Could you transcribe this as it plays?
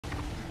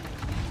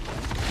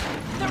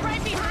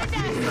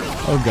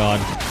Oh god.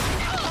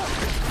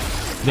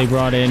 They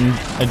brought in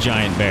a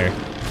giant bear.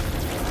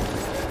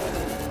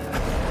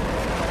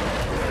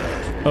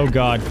 Oh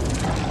god.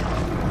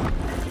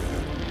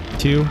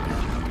 Two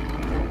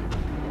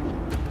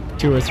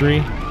or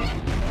three.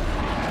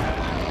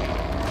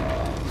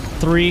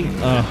 Three.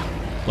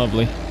 Oh,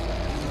 lovely.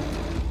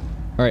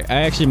 Alright,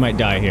 I actually might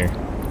die here.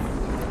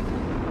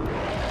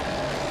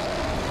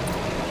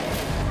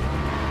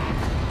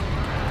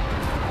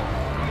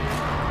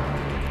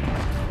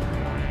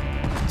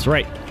 That's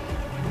right.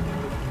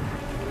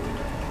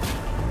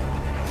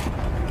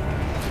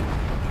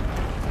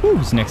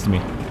 Who's next to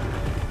me?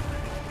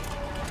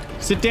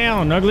 Sit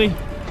down, ugly.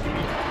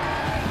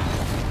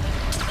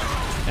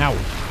 Ow.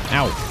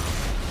 Ow.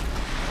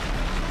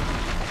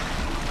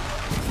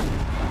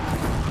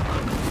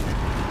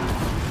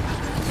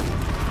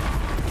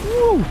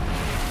 Woo.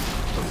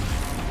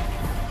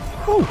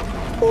 Woo.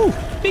 Woo.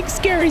 Big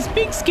scaries,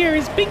 big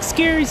scaries, big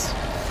scaries.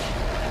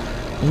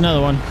 There's another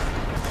one.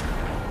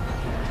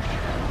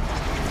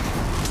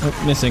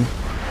 Oh, missing.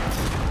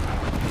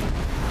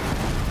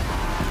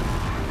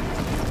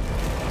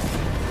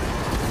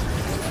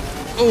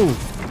 Oh,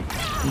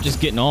 I'm just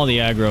getting all the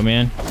aggro,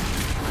 man.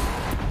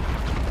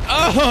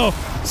 Oh,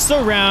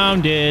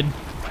 surrounded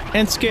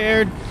and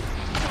scared.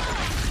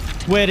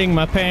 Wetting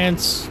my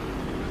pants.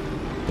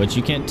 But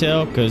you can't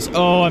tell because,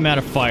 oh, I'm out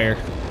of fire.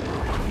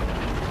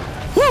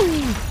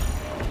 Woo!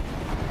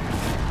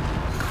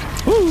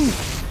 Woo!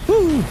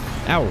 Woo!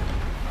 Ow.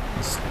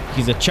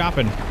 He's a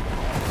chopping.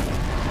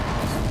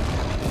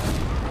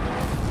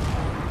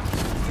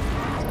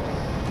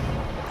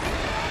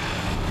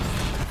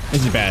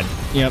 This is bad.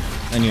 Yep,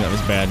 I knew that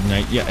was bad. And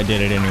I did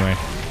it anyway.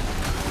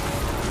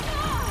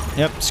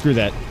 Yep, screw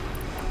that.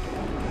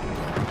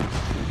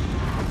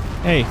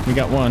 Hey, we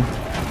got one.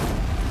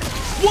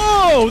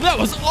 Whoa, that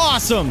was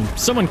awesome!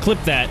 Someone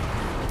clipped that.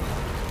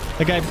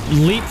 That guy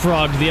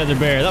leapfrogged the other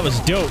bear. That was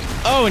dope.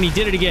 Oh, and he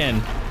did it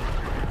again.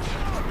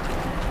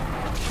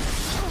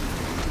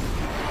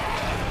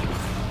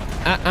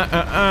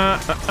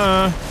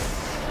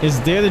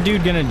 Is the other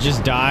dude gonna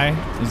just die?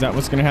 Is that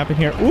what's gonna happen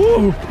here?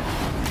 Ooh!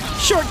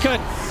 Shortcut!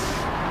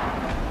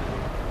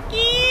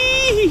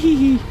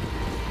 Eeeeee.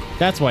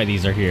 That's why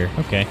these are here.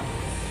 Okay.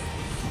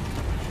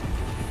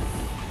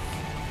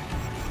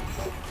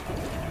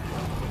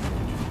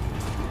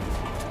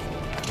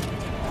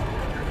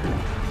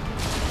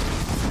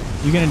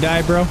 You gonna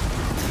die, bro?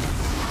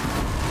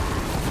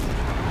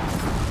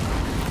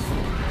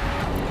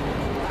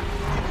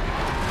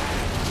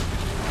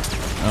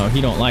 Oh,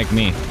 he don't like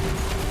me.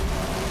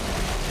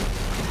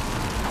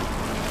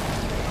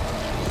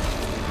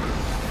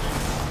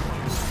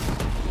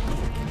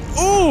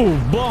 Ooh,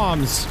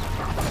 bombs!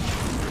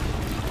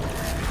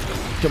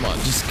 Come on,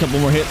 just a couple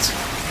more hits.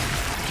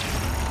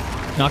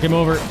 Knock him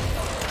over.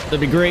 That'd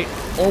be great.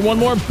 Or one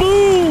more.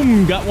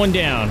 Boom! Got one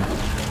down.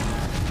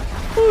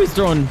 Ooh, he's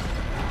throwing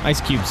ice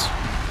cubes.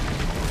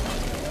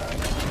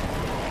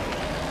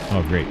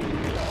 Oh, great.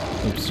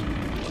 Oops.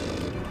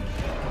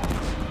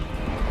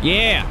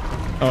 Yeah!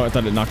 Oh, I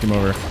thought it knocked him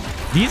over.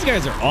 These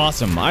guys are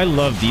awesome. I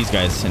love these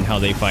guys and how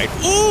they fight.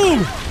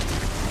 Ooh!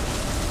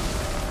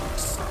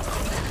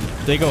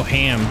 They go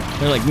ham.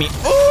 They're like me.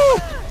 Ooh!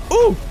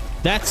 Ooh!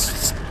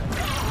 That's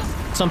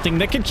something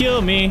that could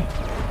kill me.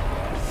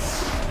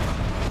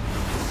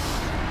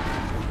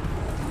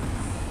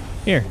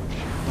 Here.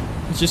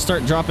 Let's just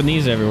start dropping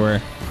these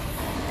everywhere.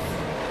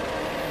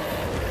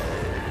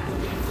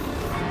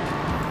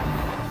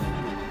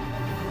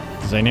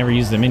 Because I never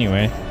use them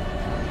anyway.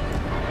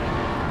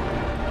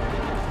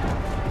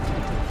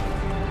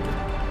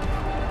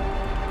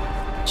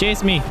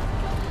 Chase me.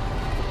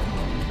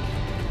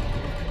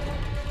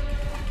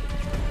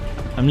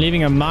 I'm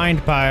leaving a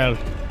mind pile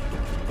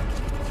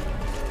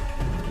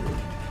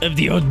of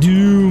the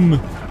doom.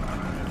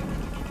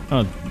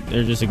 Oh,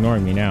 they're just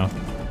ignoring me now.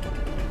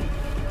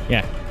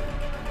 Yeah.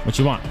 What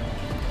you want?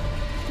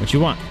 What you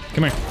want?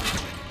 Come here.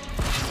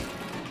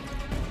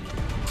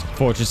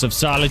 Fortress of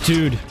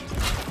Solitude.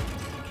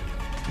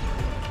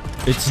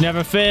 It's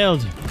never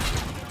failed.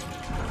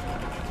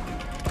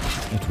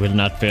 It will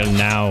not fail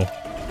now.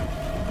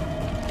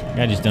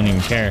 I just don't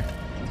even care.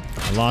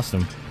 I lost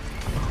him.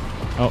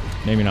 Oh,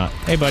 maybe not.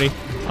 Hey, buddy.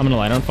 I'm gonna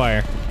light on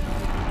fire.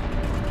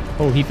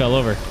 Oh, he fell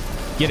over.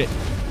 Get it.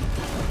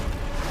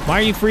 Why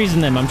are you freezing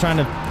them? I'm trying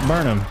to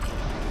burn them.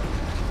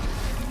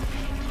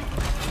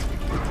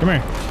 Come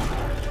here.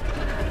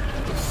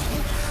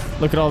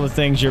 Look at all the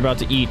things you're about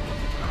to eat.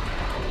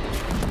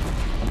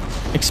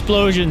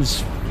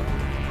 Explosions.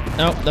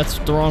 Oh, that's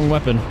the wrong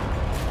weapon.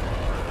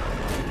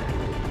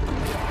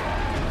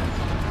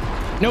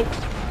 Nope.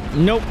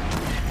 Nope.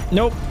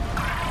 Nope.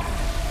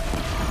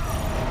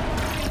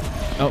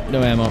 Oh,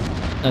 no ammo.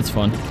 That's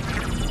fun.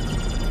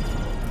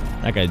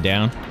 That guy's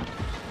down.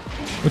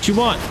 What you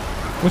want?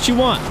 What you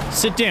want?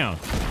 Sit down.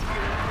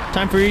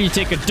 Time for you to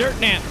take a dirt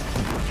nap.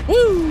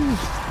 Woo!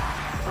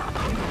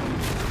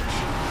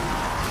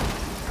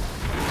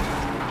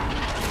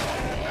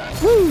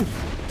 Woo!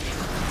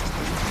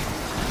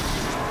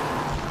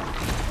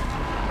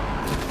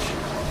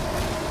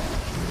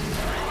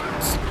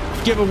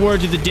 Give a word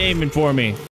to the daemon for me.